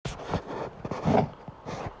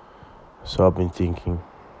So I've been thinking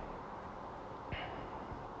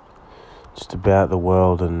just about the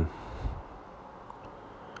world and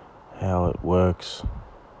how it works,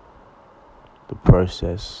 the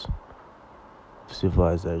process of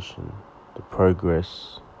civilization, the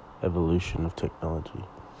progress, evolution of technology.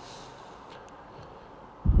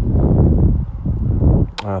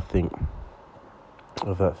 I think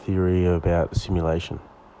of that theory about simulation.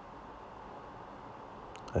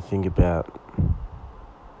 I think about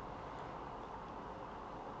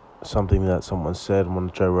something that someone said on one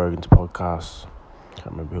of Joe Rogan's podcasts.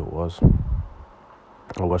 Can't remember who it was.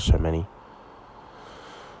 I watched so many.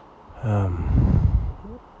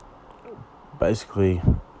 Basically,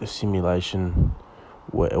 a simulation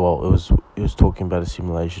where, it was talking about a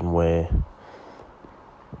simulation where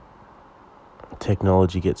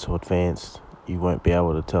technology gets so advanced you won't be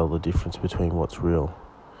able to tell the difference between what's real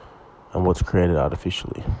and what's created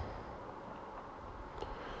artificially.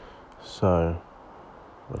 So,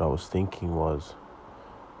 what I was thinking was,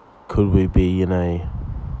 could we be in a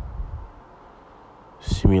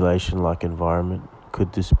simulation-like environment?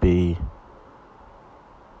 Could this be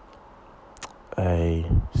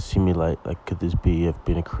could this have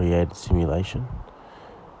been a created simulation?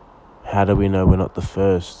 How do we know we're not the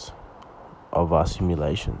first of our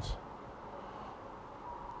simulations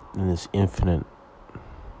in this infinite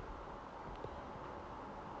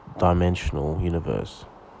dimensional universe?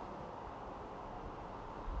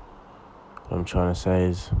 What I'm trying to say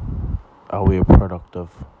is, are we a product of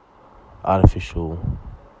artificial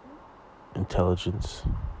intelligence?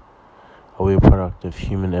 Are we a product of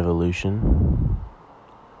human evolution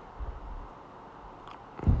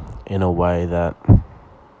in a way that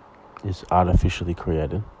is artificially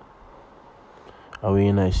created? Are we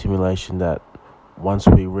in a simulation that once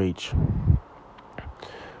we reach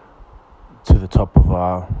to the top of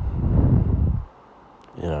our,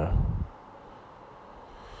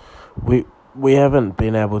 we haven't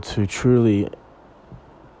been able to truly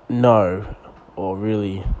know or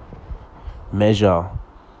really measure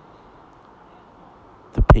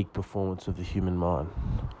the peak performance of the human mind,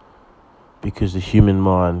 because the human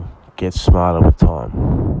mind gets smarter with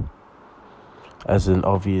time. As an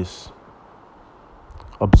obvious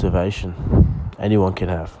observation anyone can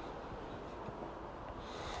have,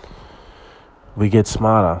 we get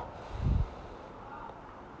smarter,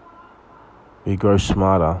 we grow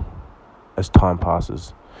smarter as time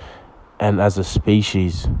passes, and as a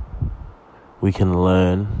species we can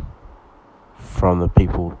learn from the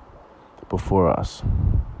people before us.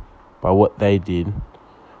 By what they did,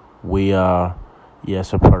 we are,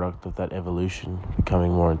 yes, a product of that evolution,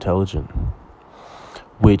 becoming more intelligent,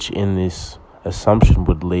 which in this assumption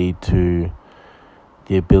would lead to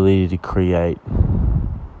the ability to create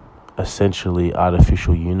essentially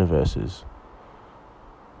artificial universes,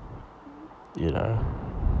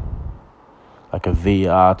 like a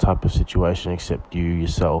VR type of situation, except you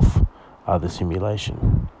yourself are the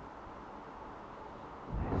simulation.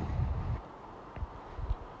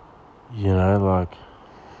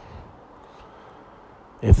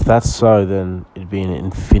 If that's so, then it'd be an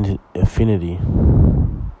infinity.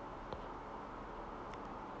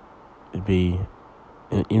 It'd be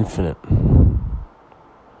an infinite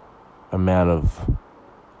amount of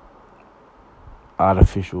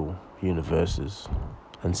artificial universes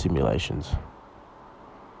and simulations.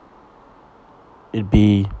 It'd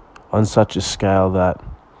be on such a scale that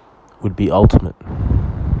would be ultimate,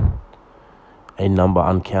 a number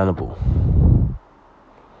uncountable,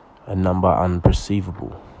 a number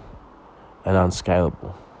unperceivable and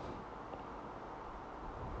unscalable.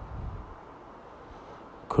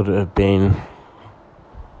 Could it have been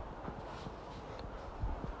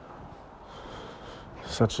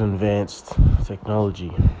such an advanced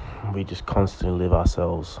technology? We just constantly live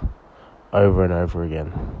ourselves over and over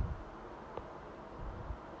again.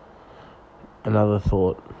 Another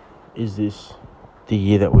thought, is this the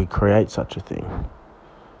year that we create such a thing?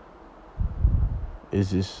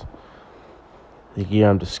 Is this the year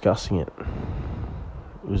I'm discussing it?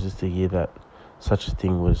 Was this the year that such a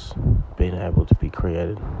thing was being able to be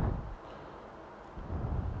created?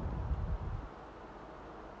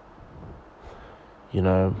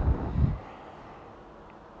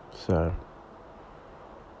 So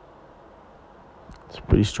it's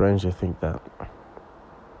pretty strange to think that.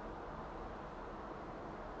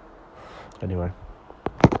 Anyway,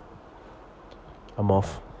 I'm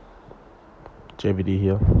off. JVD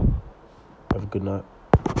here. Have a good night.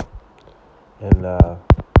 And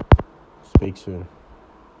speak soon.